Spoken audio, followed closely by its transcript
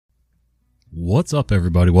What's up,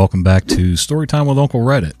 everybody? Welcome back to Storytime with Uncle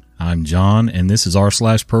Reddit. I'm John, and this is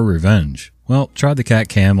r/pro revenge. Well, tried the cat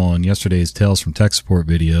cam on yesterday's Tales from Tech Support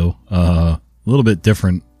video. A little bit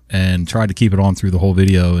different, and tried to keep it on through the whole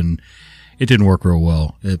video, and it didn't work real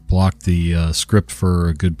well. It blocked the script for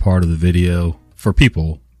a good part of the video for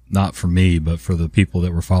people, not for me, but for the people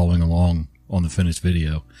that were following along on the finished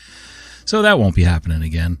video. So that won't be happening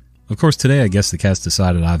again. Of course, today I guess the cats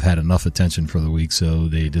decided I've had enough attention for the week, so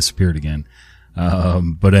they disappeared again.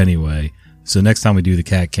 But anyway, so next time we do the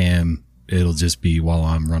cat cam, it'll just be while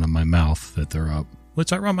I'm running my mouth that they're up,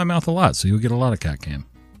 which I run my mouth a lot, so you'll get a lot of cat cam.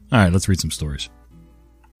 All right, let's read some stories.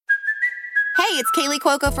 Hey, it's Kaylee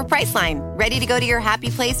Cuoco for Priceline. Ready to go to your happy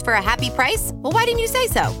place for a happy price? Well, why didn't you say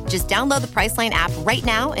so? Just download the Priceline app right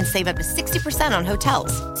now and save up to 60% on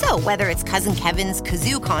hotels. So whether it's Cousin Kevin's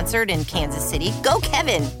Kazoo Concert in Kansas City, go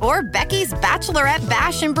Kevin, or Becky's Bachelorette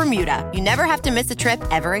Bash in Bermuda, you never have to miss a trip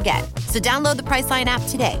ever again. So download the Priceline app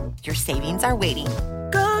today. Your savings are waiting.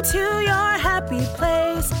 Go to your happy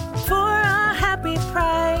place for a happy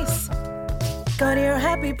price. Go to your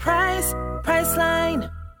happy price, Priceline.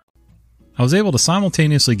 I was able to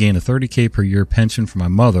simultaneously gain a $30,000 per year pension from my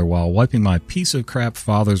mother while wiping my piece of crap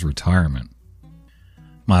father's retirement.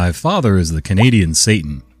 My father is the Canadian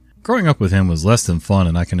Satan. Growing up with him was less than fun,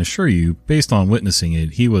 and I can assure you, based on witnessing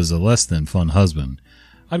it, he was a less than fun husband.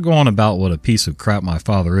 I'd go on about what a piece of crap my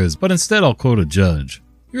father is, but instead I'll quote a judge.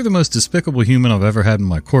 "You're the most despicable human I've ever had in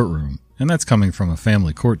my courtroom," and that's coming from a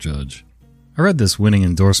family court judge. I read this winning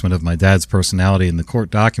endorsement of my dad's personality in the court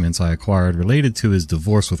documents I acquired related to his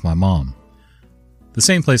divorce with my mom. The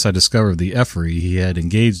same place I discovered the effery he had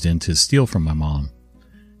engaged in to steal from my mom.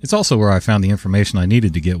 It's also where I found the information I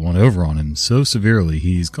needed to get one over on him so severely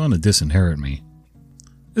he's going to disinherit me.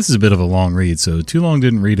 This is a bit of a long read, so too long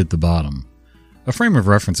didn't read at the bottom. A frame of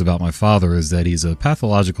reference about my father is that he's a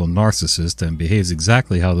pathological narcissist and behaves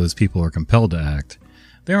exactly how those people are compelled to act.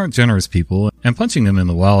 They aren't generous people, and punching them in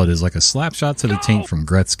the wallet is like a slap shot to the taint from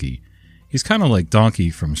Gretzky. He's kind of like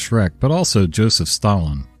Donkey from Shrek, but also Joseph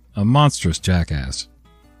Stalin. A monstrous jackass.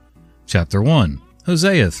 Chapter 1.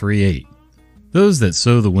 Hosea 3:8. Those that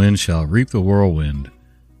sow the wind shall reap the whirlwind.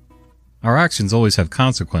 Our actions always have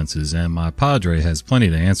consequences, and my padre has plenty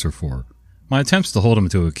to answer for. My attempts to hold him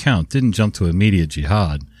to account didn't jump to immediate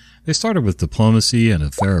jihad. They started with diplomacy and a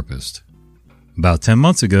therapist. About 10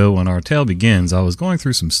 months ago, when our tale begins, I was going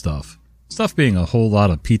through some stuff. Stuff being a whole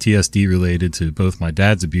lot of PTSD related to both my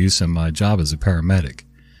dad's abuse and my job as a paramedic.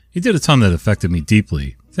 He did a ton that affected me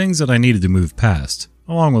deeply. Things that I needed to move past,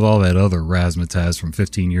 along with all that other razzmatazz from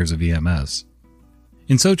 15 years of EMS.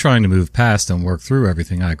 In so trying to move past and work through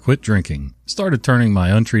everything, I quit drinking, started turning my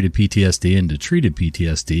untreated PTSD into treated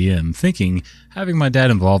PTSD, and thinking having my dad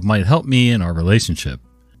involved might help me in our relationship.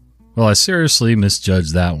 Well, I seriously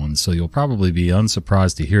misjudged that one, so you'll probably be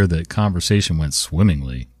unsurprised to hear that conversation went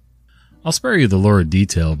swimmingly. I'll spare you the lurid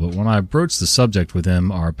detail, but when I broached the subject with him,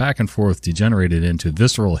 our back and forth degenerated into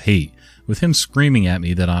visceral hate, with him screaming at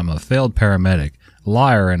me that I'm a failed paramedic,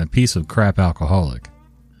 liar, and a piece of crap alcoholic.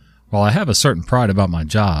 While I have a certain pride about my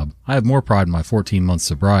job, I have more pride in my 14-month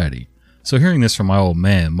sobriety, so hearing this from my old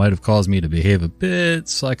man might have caused me to behave a bit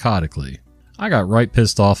psychotically. I got right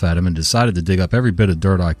pissed off at him and decided to dig up every bit of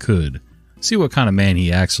dirt I could, see what kind of man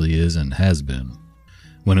he actually is and has been.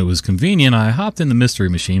 When it was convenient, I hopped in the mystery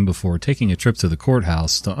machine before taking a trip to the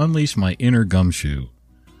courthouse to unleash my inner gumshoe.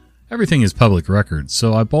 Everything is public record,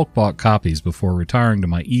 so I bulk bought copies before retiring to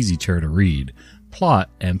my easy chair to read, plot,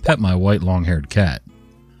 and pet my white long-haired cat.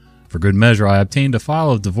 For good measure, I obtained a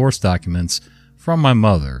file of divorce documents from my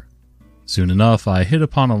mother. Soon enough, I hit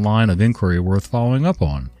upon a line of inquiry worth following up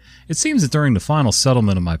on. It seems that during the final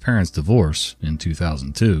settlement of my parents' divorce, in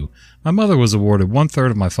 2002, my mother was awarded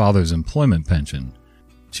 1/3 of my father's employment pension.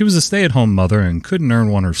 She was a stay-at-home mother and couldn't earn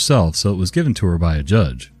one herself, so it was given to her by a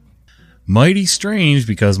judge. Mighty strange,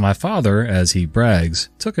 because my father, as he brags,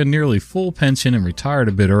 took a nearly full pension and retired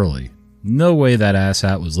a bit early. No way that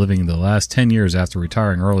asshat was living the last 10 years after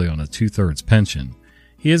retiring early on a 2/3 pension.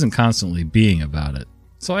 He isn't constantly being about it.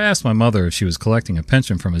 So I asked my mother if she was collecting a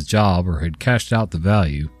pension from his job or had cashed out the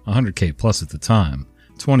value, $100K plus at the time,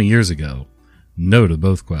 20 years ago. No to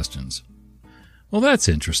both questions. Well, that's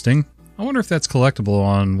interesting. I wonder if that's collectible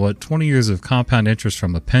on what 20 years of compound interest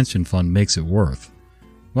from a pension fund makes it worth.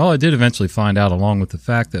 Well, I did eventually find out, along with the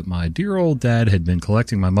fact that my dear old dad had been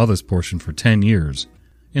collecting my mother's portion for 10 years,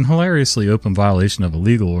 in hilariously open violation of a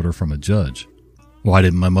legal order from a judge. Why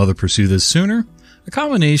didn't my mother pursue this sooner? A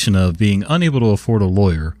combination of being unable to afford a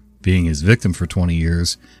lawyer, being his victim for 20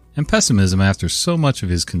 years, and pessimism after so much of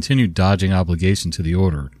his continued dodging obligation to the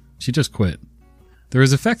order. She just quit. There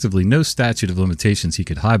is effectively no statute of limitations he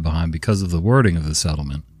could hide behind because of the wording of the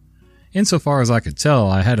settlement. Insofar as I could tell,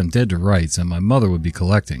 I had him dead to rights and my mother would be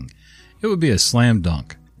collecting. It would be a slam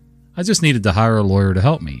dunk. I just needed to hire a lawyer to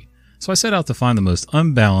help me, so I set out to find the most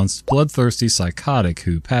unbalanced, bloodthirsty psychotic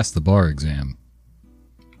who passed the bar exam.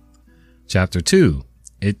 Chapter 2.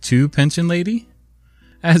 It Too, Pension Lady?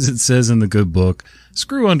 As it says in the good book,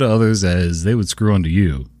 screw unto others as they would screw unto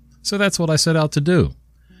you. So that's what I set out to do.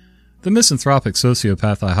 The misanthropic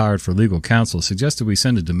sociopath I hired for legal counsel suggested we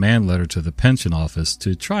send a demand letter to the pension office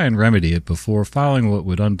to try and remedy it before filing what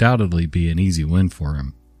would undoubtedly be an easy win for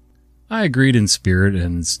him. I agreed in spirit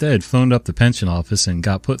and instead phoned up the pension office and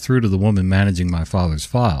got put through to the woman managing my father's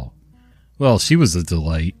file. Well, she was a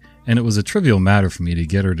delight, and it was a trivial matter for me to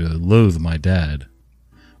get her to loathe my dad.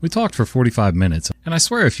 We talked for 45 minutes, and I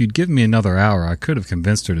swear if you'd given me another hour I could have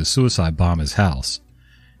convinced her to suicide bomb his house.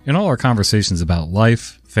 In all our conversations about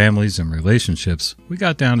life, families, and relationships, we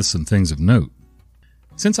got down to some things of note.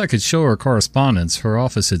 Since I could show her correspondence her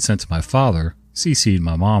office had sent to my father, CC'd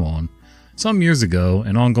my mom on, some years ago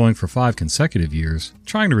and ongoing for 5 consecutive years,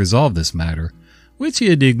 trying to resolve this matter, which he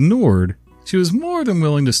had ignored, she was more than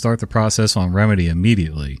willing to start the process on remedy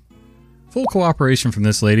immediately. Full cooperation from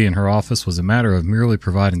this lady in her office was a matter of merely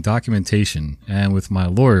providing documentation and with my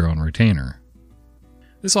lawyer on retainer.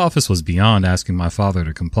 This office was beyond asking my father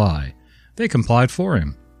to comply. They complied for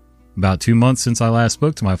him. About 2 months since I last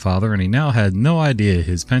spoke to my father, and he now had no idea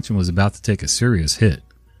his pension was about to take a serious hit.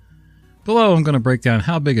 Below, I'm going to break down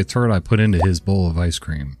how big a turd I put into his bowl of ice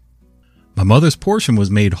cream. My mother's portion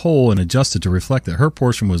was made whole and adjusted to reflect that her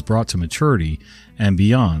portion was brought to maturity and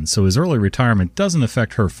beyond, so his early retirement doesn't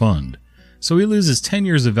affect her fund. So he loses 10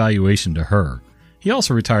 years of valuation to her. He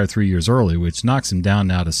also retired 3 years early, which knocks him down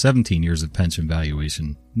now to 17 years of pension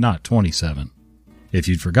valuation, not 27. If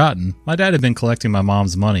you'd forgotten, my dad had been collecting my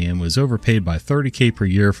mom's money and was overpaid by $30,000 per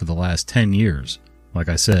year for the last 10 years. Like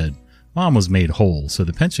I said, Mom was made whole, so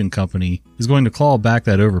the pension company is going to claw back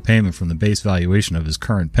that overpayment from the base valuation of his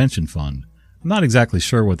current pension fund. I'm not exactly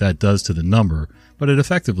sure what that does to the number, but it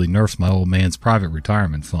effectively nerfs my old man's private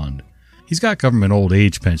retirement fund. He's got government old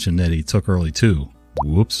age pension that he took early too.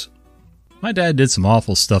 Whoops. My dad did some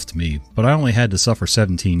awful stuff to me, but I only had to suffer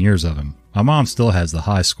 17 years of him. My mom still has the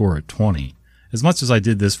high score at 20. As much as I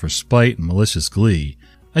did this for spite and malicious glee,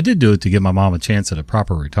 I did do it to give my mom a chance at a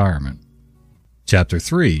proper retirement. Chapter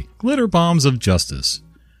 3. Glitter Bombs of Justice.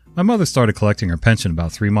 My mother started collecting her pension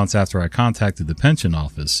about 3 months after I contacted the pension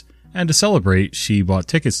office, and to celebrate, she bought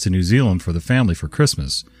tickets to New Zealand for the family for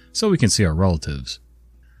Christmas, so we can see our relatives.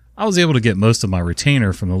 I was able to get most of my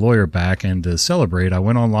retainer from the lawyer back, and to celebrate, I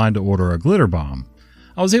went online to order a glitter bomb.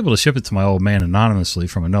 I was able to ship it to my old man anonymously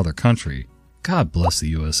from another country. God bless the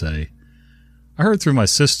USA. I heard through my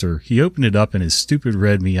sister he opened it up in his stupid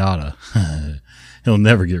red Miata. He'll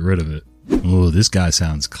never get rid of it. Oh, this guy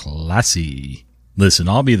sounds classy. Listen,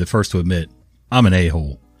 I'll be the first to admit, I'm an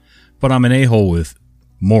a-hole. But I'm an a-hole with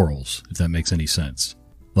morals, if that makes any sense.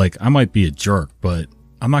 Like, I might be a jerk, but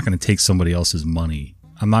I'm not going to take somebody else's money.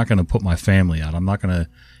 I'm not going to put my family out. I'm not going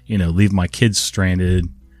to, leave my kids stranded.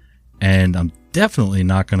 And I'm definitely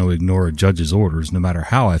not going to ignore a judge's orders, no matter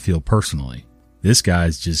how I feel personally. This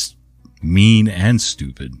guy's just mean and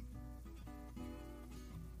stupid.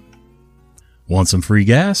 Want some free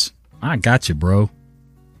gas? I got you, bro.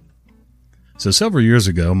 So several years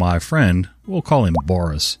ago, my friend, we'll call him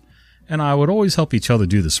Boris, and I would always help each other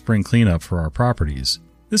do the spring cleanup for our properties.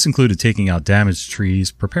 This included taking out damaged trees,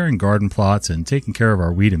 preparing garden plots, and taking care of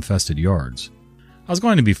our weed-infested yards. I was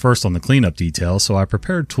going to be first on the cleanup detail, so I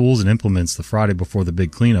prepared tools and implements the Friday before the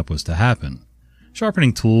big cleanup was to happen.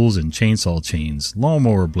 Sharpening tools and chainsaw chains,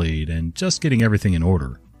 lawnmower blade, and just getting everything in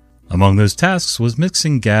order. Among those tasks was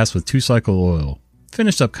mixing gas with 2-cycle oil.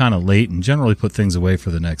 Finished up kind of late and generally put things away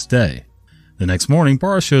for the next day. The next morning,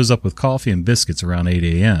 Boris shows up with coffee and biscuits around 8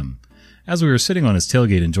 a.m. As we were sitting on his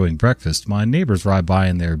tailgate enjoying breakfast, my neighbors ride by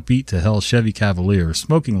in their beat-to-hell Chevy Cavalier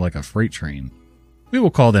smoking like a freight train. We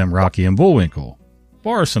will call them Rocky and Bullwinkle.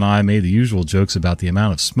 Boris and I made the usual jokes about the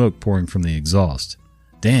amount of smoke pouring from the exhaust.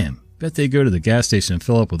 Damn, bet they go to the gas station and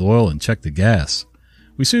fill up with oil and check the gas.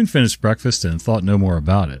 We soon finished breakfast and thought no more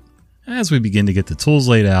about it. As we begin to get the tools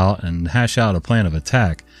laid out and hash out a plan of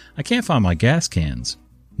attack, I can't find my gas cans.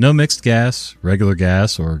 No mixed gas, regular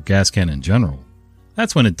gas, or gas can in general.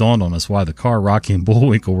 That's when it dawned on us why the car Rocky and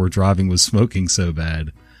Bullwinkle were driving was smoking so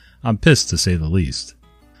bad. I'm pissed to say the least.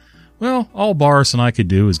 Well, all Boris and I could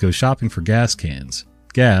do was go shopping for gas cans,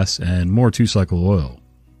 gas, and more 2-cycle oil.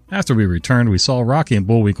 After we returned, we saw Rocky and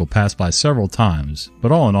Bullwinkle pass by several times,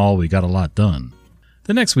 but all in all, we got a lot done.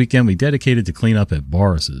 The next weekend, we dedicated to clean up at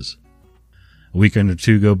Boris's. A weekend or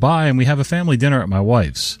two go by and we have a family dinner at my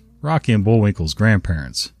wife's, Rocky and Bullwinkle's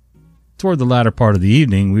grandparents. Toward the latter part of the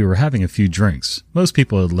evening, we were having a few drinks. Most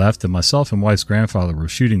people had left and myself and wife's grandfather were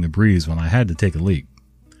shooting the breeze when I had to take a leak.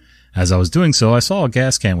 As I was doing so, I saw a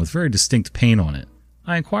gas can with very distinct paint on it.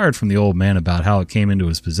 I inquired from the old man about how it came into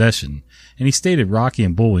his possession, and he stated Rocky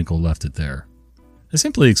and Bullwinkle left it there. I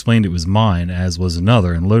simply explained it was mine, as was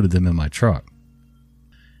another, and loaded them in my truck.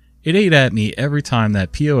 It ate at me every time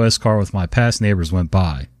that POS car with my past neighbors went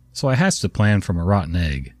by, so I hatched a plan from a rotten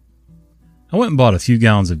egg. I went and bought a few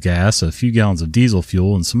gallons of gas, a few gallons of diesel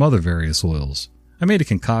fuel, and some other various oils. I made a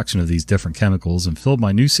concoction of these different chemicals and filled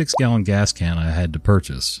my new 6-gallon gas can I had to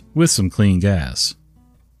purchase, with some clean gas.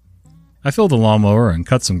 I filled the lawnmower and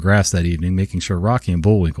cut some grass that evening, making sure Rocky and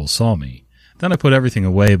Bullwinkle saw me. Then I put everything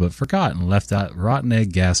away but forgot and left that rotten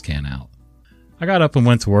egg gas can out. I got up and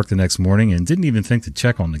went to work the next morning and didn't even think to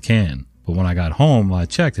check on the can, but when I got home I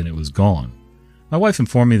checked and it was gone. My wife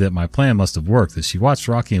informed me that my plan must have worked as she watched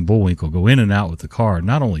Rocky and Bullwinkle go in and out with the car,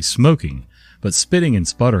 not only smoking, but spitting and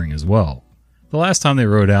sputtering as well. The last time they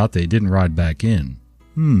rode out, they didn't ride back in.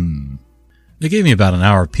 They gave me about an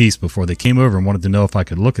hour of peace before they came over and wanted to know if I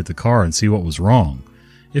could look at the car and see what was wrong.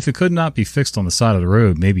 If it could not be fixed on the side of the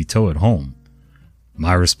road, maybe tow it home.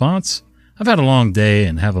 My response? I've had a long day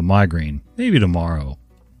and have a migraine. Maybe tomorrow.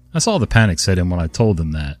 I saw the panic set in when I told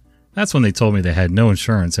them that. That's when they told me they had no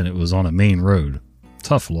insurance and it was on a main road.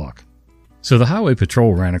 Tough luck. So the highway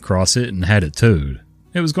patrol ran across it and had it towed.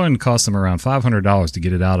 It was going to cost them around $500 to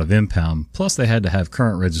get it out of impound, plus they had to have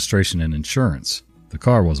current registration and insurance. The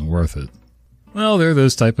car wasn't worth it. Well, they're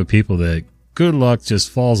those type of people that good luck just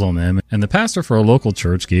falls on them, and the pastor for a local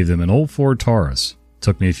church gave them an old Ford Taurus.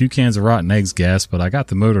 Took me a few cans of rotten eggs gas, but I got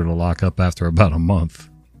the motor to lock up after about a month.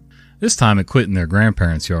 This time it quit in their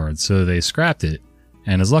grandparents' yard, so they scrapped it,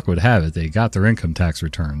 and as luck would have it, they got their income tax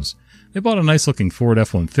returns. They bought a nice-looking Ford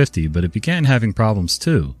F-150, but it began having problems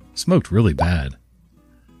too. Smoked really bad.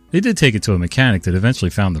 They did take it to a mechanic that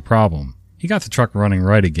eventually found the problem. He got the truck running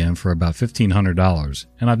right again for about $1,500,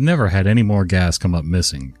 and I've never had any more gas come up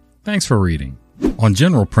missing. Thanks for reading. On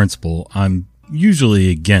general principle, I'm usually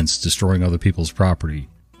against destroying other people's property.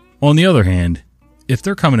 On the other hand, if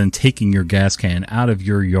they're coming and taking your gas can out of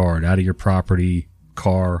your yard, out of your property,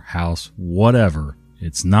 car, house, whatever,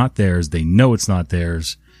 it's not theirs, they know it's not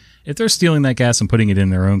theirs. If they're stealing that gas and putting it in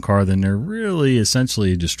their own car, then they're really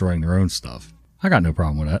essentially destroying their own stuff. I got no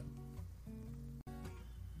problem with that.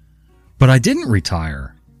 But I didn't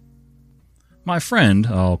retire. My friend,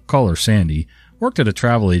 I'll call her Sandy, worked at a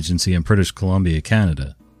travel agency in British Columbia,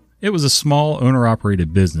 Canada. It was a small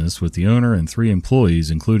owner-operated business with the owner and 3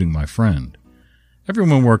 employees, including my friend.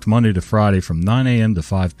 Everyone worked Monday to Friday from 9 a.m. to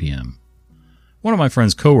 5 p.m. One of my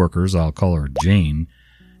friend's coworkers, I'll call her Jane,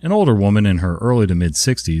 an older woman in her early to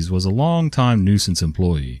mid-60s, was a long-time nuisance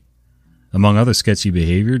employee. Among other sketchy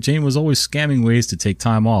behavior, Jane was always scamming ways to take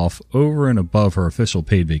time off over and above her official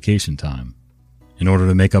paid vacation time. In order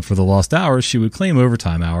to make up for the lost hours, she would claim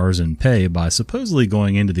overtime hours and pay by supposedly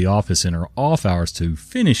going into the office in her off hours to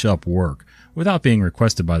finish up work without being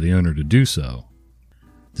requested by the owner to do so.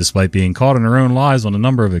 Despite being caught in her own lies on a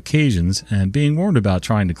number of occasions and being warned about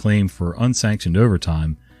trying to claim for unsanctioned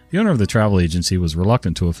overtime, the owner of the travel agency was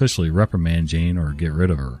reluctant to officially reprimand Jane or get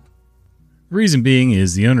rid of her. The reason being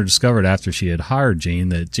is the owner discovered after she had hired Jane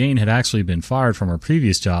that Jane had actually been fired from her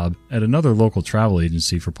previous job at another local travel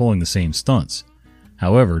agency for pulling the same stunts.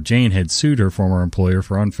 However, Jane had sued her former employer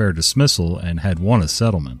for unfair dismissal and had won a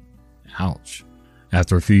settlement. Ouch.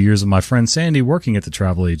 After a few years of my friend Sandy working at the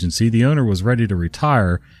travel agency, the owner was ready to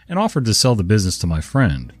retire and offered to sell the business to my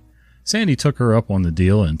friend. Sandy took her up on the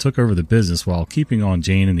deal and took over the business while keeping on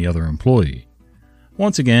Jane and the other employee.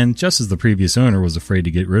 Once again, just as the previous owner was afraid to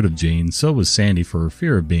get rid of Jane, so was Sandy for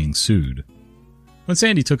fear of being sued. When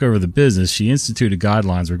Sandy took over the business, she instituted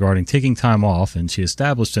guidelines regarding taking time off and she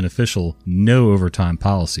established an official no overtime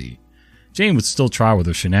policy. Jane would still try with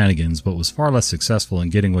her shenanigans, but was far less successful in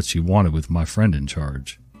getting what she wanted with my friend in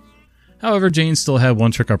charge. However, Jane still had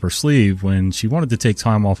one trick up her sleeve when she wanted to take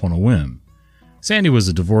time off on a whim. Sandy was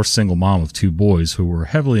a divorced single mom of 2 boys who were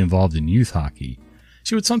heavily involved in youth hockey.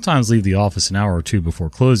 She would sometimes leave the office an hour or 2 before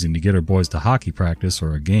closing to get her boys to hockey practice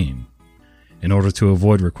or a game. In order to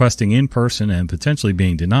avoid requesting in person and potentially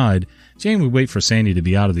being denied, Jane would wait for Sandy to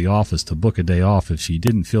be out of the office to book a day off if she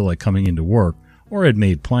didn't feel like coming into work or had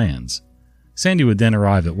made plans. Sandy would then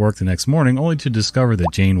arrive at work the next morning only to discover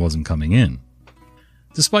that Jane wasn't coming in.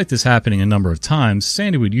 Despite this happening a number of times,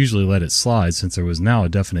 Sandy would usually let it slide since there was now a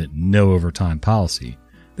definite no overtime policy.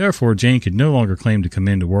 Therefore, Jane could no longer claim to come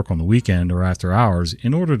in to work on the weekend or after hours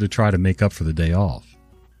in order to try to make up for the day off.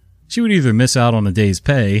 She would either miss out on the day's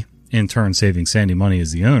pay, in turn saving Sandy money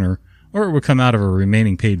as the owner, or it would come out of her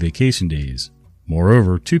remaining paid vacation days.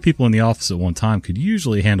 Moreover, 2 people in the office at one time could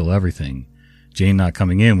usually handle everything. Jane not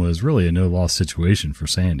coming in was really a no-loss situation for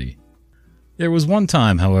Sandy. There was one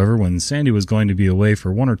time, however, when Sandy was going to be away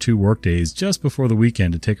for 1 or 2 work days just before the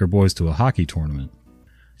weekend to take her boys to a hockey tournament.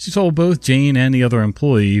 She told both Jane and the other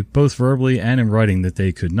employee, both verbally and in writing, that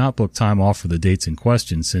they could not book time off for the dates in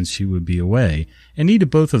question since she would be away and needed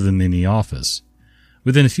both of them in the office.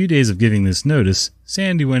 Within a few days of giving this notice,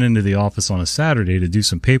 Sandy went into the office on a Saturday to do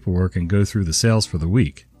some paperwork and go through the sales for the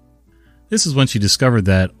week. This is when she discovered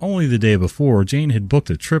that, only the day before, Jane had booked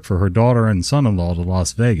a trip for her daughter and son-in-law to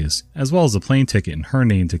Las Vegas, as well as a plane ticket in her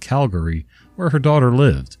name to Calgary, where her daughter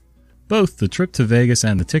lived. Both the trip to Vegas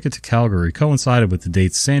and the ticket to Calgary coincided with the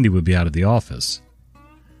dates Sandy would be out of the office.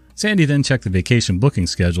 Sandy then checked the vacation booking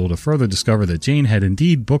schedule to further discover that Jane had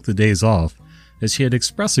indeed booked the days off that she had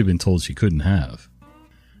expressly been told she couldn't have.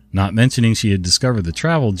 Not mentioning she had discovered the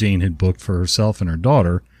travel Jane had booked for herself and her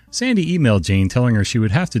daughter, Sandy emailed Jane telling her she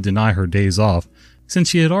would have to deny her days off since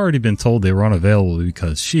she had already been told they were unavailable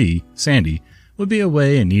because she, Sandy, would be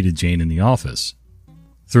away and needed Jane in the office.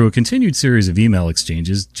 Through a continued series of email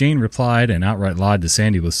exchanges, Jane replied and outright lied to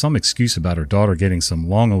Sandy with some excuse about her daughter getting some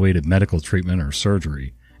long-awaited medical treatment or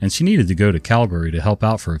surgery, and she needed to go to Calgary to help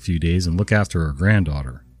out for a few days and look after her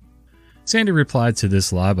granddaughter. Sandy replied to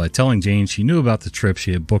this lie by telling Jane she knew about the trip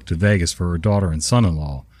she had booked to Vegas for her daughter and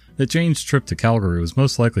son-in-law, that Jane's trip to Calgary was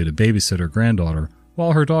most likely to babysit her granddaughter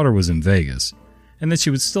while her daughter was in Vegas, and that she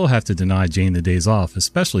would still have to deny Jane the days off,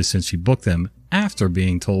 especially since she booked them after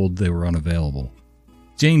being told they were unavailable.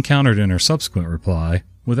 Jane countered in her subsequent reply,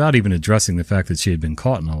 without even addressing the fact that she had been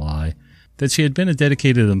caught in a lie, that she had been a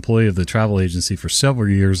dedicated employee of the travel agency for several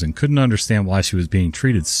years and couldn't understand why she was being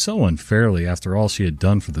treated so unfairly after all she had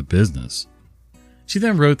done for the business. She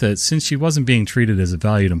then wrote that since she wasn't being treated as a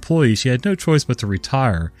valued employee, she had no choice but to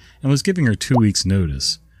retire and was giving her 2 weeks'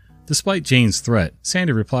 notice. Despite Jane's threat,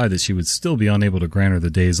 Sandy replied that she would still be unable to grant her the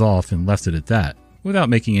days off and left it at that, without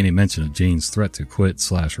making any mention of Jane's threat to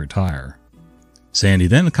quit/retire. Sandy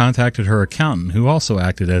then contacted her accountant, who also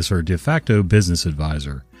acted as her de facto business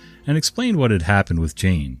advisor, and explained what had happened with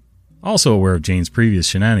Jane. Also aware of Jane's previous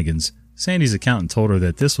shenanigans, Sandy's accountant told her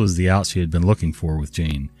that this was the out she had been looking for with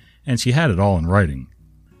Jane, and she had it all in writing.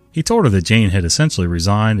 He told her that Jane had essentially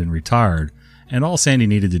resigned and retired, and all Sandy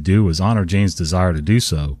needed to do was honor Jane's desire to do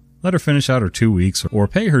so, let her finish out her 2 weeks, or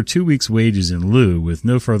pay her 2 weeks' wages in lieu with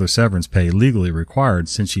no further severance pay legally required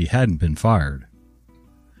since she hadn't been fired.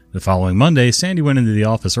 The following Monday, Sandy went into the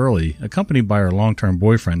office early, accompanied by her long-term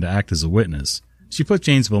boyfriend to act as a witness. She put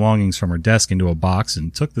Jane's belongings from her desk into a box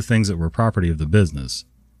and took the things that were property of the business.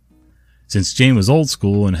 Since Jane was old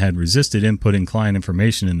school and had resisted inputting client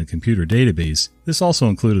information in the computer database, this also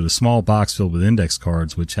included a small box filled with index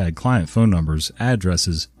cards which had client phone numbers,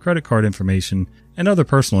 addresses, credit card information, and other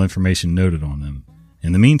personal information noted on them.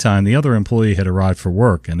 In the meantime, the other employee had arrived for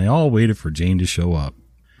work, and they all waited for Jane to show up.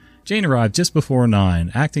 Jane arrived just before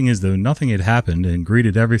 9, acting as though nothing had happened, and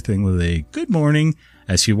greeted everything with a "good morning"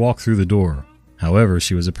 as she walked through the door. However,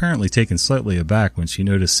 she was apparently taken slightly aback when she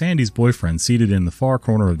noticed Sandy's boyfriend seated in the far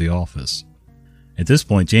corner of the office. At this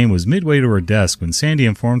point, Jane was midway to her desk when Sandy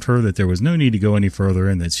informed her that there was no need to go any further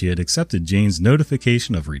and that she had accepted Jane's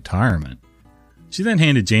notification of retirement. She then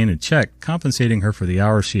handed Jane a check compensating her for the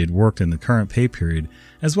hours she had worked in the current pay period,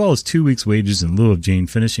 as well as 2 weeks' wages in lieu of Jane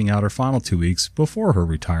finishing out her final 2 weeks before her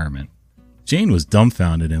retirement. Jane was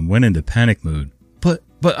dumbfounded and went into panic mode. But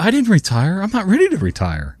I didn't retire. I'm not ready to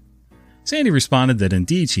retire. Sandy responded that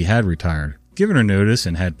indeed she had retired, given her notice,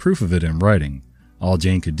 and had proof of it in writing. All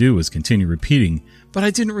Jane could do was continue repeating, "But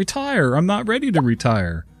I didn't retire. I'm not ready to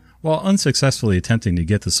retire," while unsuccessfully attempting to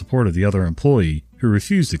get the support of the other employee, who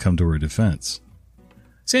refused to come to her defense.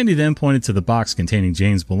 Sandy then pointed to the box containing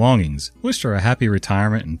Jane's belongings, wished her a happy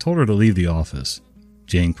retirement, and told her to leave the office.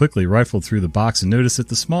 Jane quickly rifled through the box and noticed that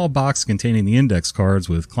the small box containing the index cards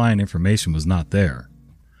with client information was not there.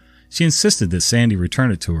 She insisted that Sandy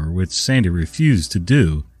return it to her, which Sandy refused to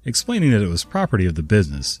do, explaining that it was property of the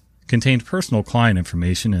business, contained personal client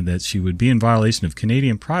information, and that she would be in violation of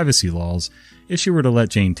Canadian privacy laws if she were to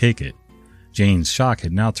let Jane take it. Jane's shock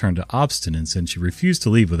had now turned to obstinance, and she refused to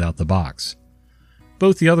leave without the box.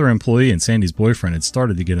 Both the other employee and Sandy's boyfriend had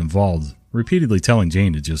started to get involved, repeatedly telling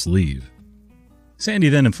Jane to just leave. Sandy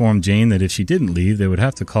then informed Jane that if she didn't leave, they would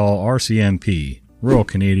have to call RCMP, Royal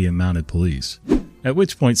Canadian Mounted Police, at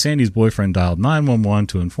which point Sandy's boyfriend dialed 911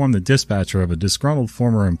 to inform the dispatcher of a disgruntled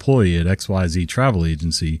former employee at XYZ Travel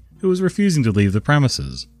Agency who was refusing to leave the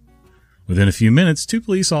premises. Within a few minutes, 2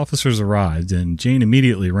 police officers arrived, and Jane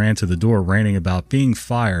immediately ran to the door ranting about being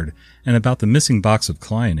fired and about the missing box of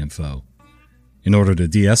client info. In order to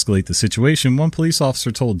de-escalate the situation, one police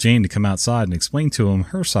officer told Jane to come outside and explain to him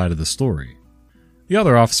her side of the story. The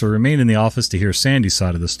other officer remained in the office to hear Sandy's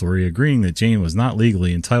side of the story, agreeing that Jane was not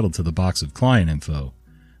legally entitled to the box of client info.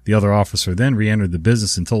 The other officer then re-entered the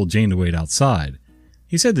business and told Jane to wait outside.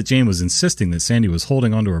 He said that Jane was insisting that Sandy was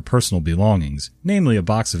holding onto her personal belongings, namely a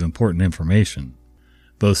box of important information.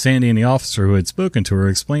 Both Sandy and the officer who had spoken to her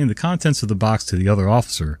explained the contents of the box to the other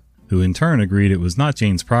officer, who in turn agreed it was not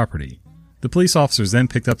Jane's property. The police officers then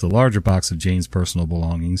picked up the larger box of Jane's personal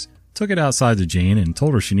belongings, took it outside to Jane, and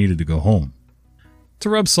told her she needed to go home. To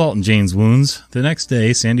rub salt in Jane's wounds, the next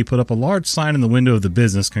day Sandy put up a large sign in the window of the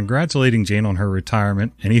business congratulating Jane on her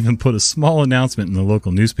retirement, and even put a small announcement in the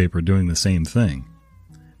local newspaper doing the same thing.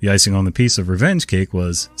 The icing on the piece of revenge cake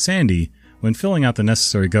was Sandy, when filling out the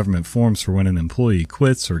necessary government forms for when an employee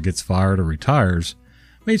quits or gets fired or retires,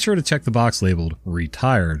 made sure to check the box labeled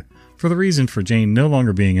 "retired" for the reason for Jane no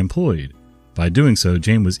longer being employed. By doing so,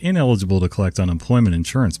 Jane was ineligible to collect unemployment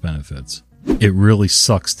insurance benefits. It really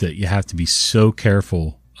sucks that you have to be so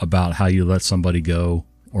careful about how you let somebody go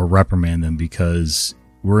or reprimand them, because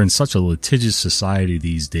we're in such a litigious society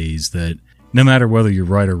these days that no matter whether you're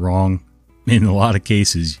right or wrong, in a lot of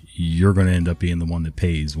cases, you're going to end up being the one that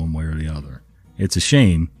pays one way or the other. It's a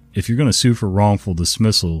shame. If you're going to sue for wrongful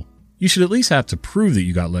dismissal, you should at least have to prove that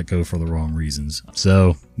you got let go for the wrong reasons.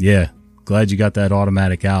 So, yeah, glad you got that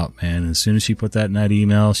automatic out, man. As soon as she put that in that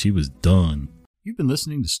email, she was done. You've been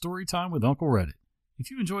listening to Storytime with Uncle Reddit. If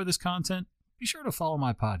you enjoy this content, be sure to follow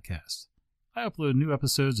my podcast. I upload new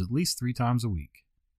episodes at least 3 times a week.